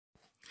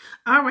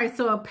All right,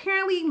 so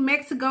apparently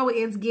Mexico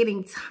is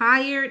getting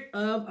tired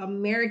of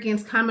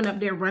Americans coming up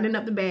there running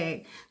up the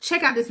bag.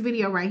 Check out this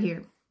video right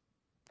here.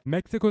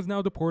 Mexico is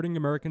now deporting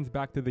Americans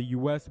back to the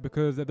US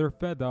because they're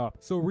fed up.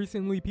 So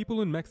recently,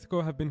 people in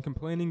Mexico have been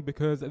complaining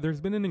because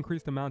there's been an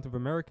increased amount of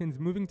Americans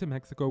moving to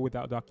Mexico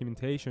without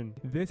documentation.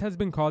 This has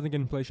been causing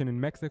inflation in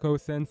Mexico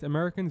since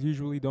Americans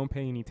usually don't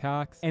pay any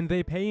tax, and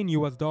they pay in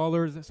US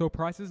dollars, so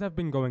prices have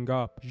been going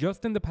up.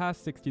 Just in the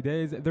past 60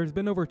 days, there's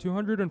been over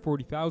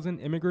 240,000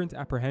 immigrant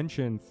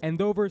apprehensions, and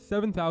over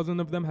 7,000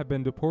 of them have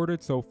been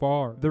deported so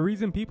far. The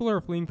reason people are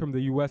fleeing from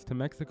the US to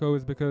Mexico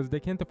is because they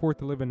can't afford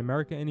to live in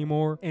America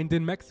anymore, and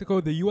in Mexico,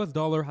 the US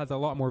dollar has a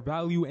lot more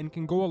value and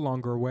can go a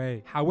longer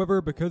way.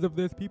 However, because of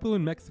this, people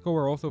in Mexico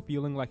are also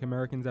feeling like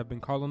Americans have been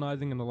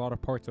colonizing in a lot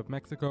of parts of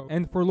Mexico,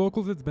 and for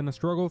locals it's been a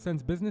struggle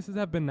since businesses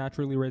have been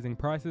naturally raising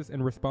prices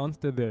in response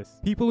to this.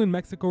 People in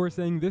Mexico are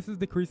saying this is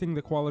decreasing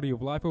the quality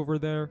of life over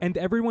there, and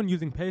everyone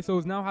using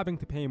pesos now having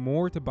to pay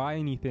more to buy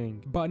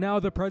anything. But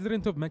now the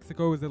president of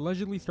Mexico is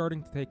allegedly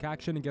starting to take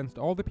action against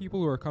all the people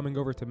who are coming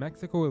over to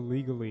Mexico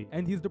illegally,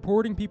 and he's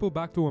deporting people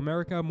back to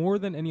America more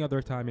than any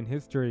other time in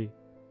history.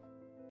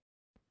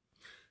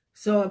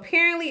 So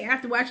apparently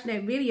after watching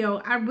that video,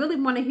 I really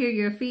want to hear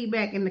your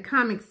feedback in the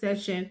comment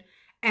section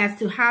as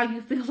to how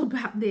you feel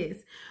about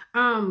this.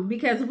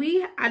 Because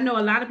I know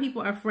a lot of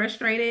people are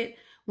frustrated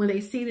when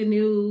they see the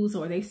news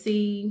or they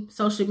see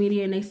social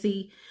media and they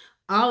see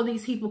all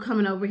these people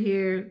coming over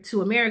here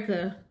to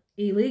America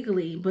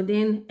illegally. But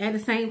then at the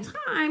same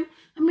time,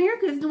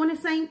 America is doing the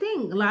same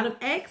thing. A lot of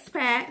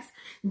expats,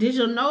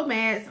 digital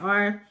nomads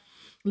are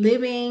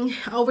living,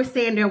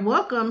 overstaying their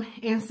welcome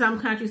in some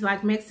countries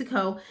like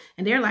Mexico,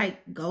 and they're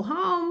like, go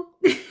home.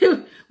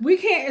 We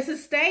can't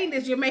sustain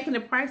this. You're making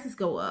the prices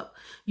go up.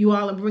 You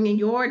all are bringing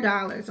your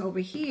dollars over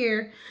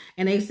here.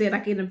 And they said,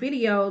 like in the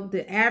video,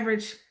 the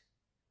average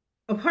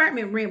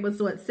apartment rent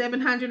was what,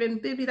 $750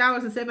 and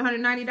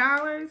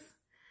 $790?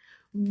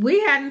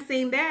 We hadn't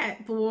seen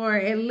that for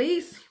at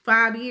least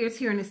 5 years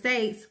here in the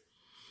States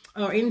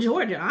or in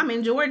Georgia. I'm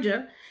in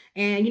Georgia.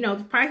 And, you know,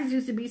 the prices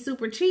used to be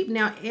super cheap.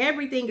 Now,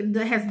 everything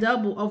has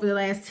doubled over the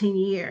last 10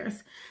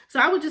 years. So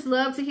I would just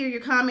love to hear your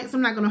comments.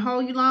 I'm not going to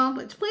hold you long,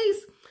 but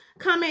please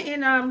comment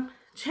in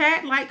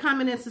chat, like,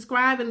 comment, and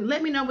subscribe, and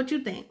let me know what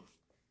you think.